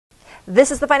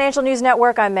This is the Financial News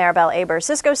Network. I'm Maribel Aber.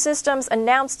 Cisco Systems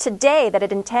announced today that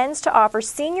it intends to offer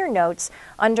senior notes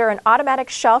under an automatic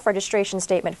shelf registration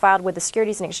statement filed with the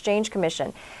Securities and Exchange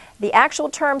Commission. The actual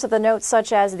terms of the notes,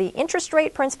 such as the interest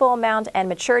rate, principal amount, and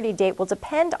maturity date, will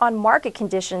depend on market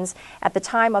conditions at the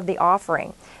time of the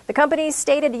offering. The company's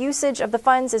stated usage of the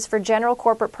funds is for general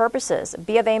corporate purposes.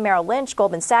 BofA Merrill Lynch,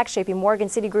 Goldman Sachs, JP Morgan,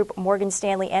 Citigroup, Morgan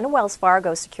Stanley, and Wells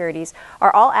Fargo Securities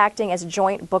are all acting as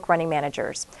joint book running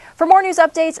managers. For more news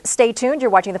updates, stay tuned. You're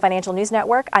watching the Financial News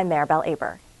Network. I'm Maribel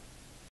Aber.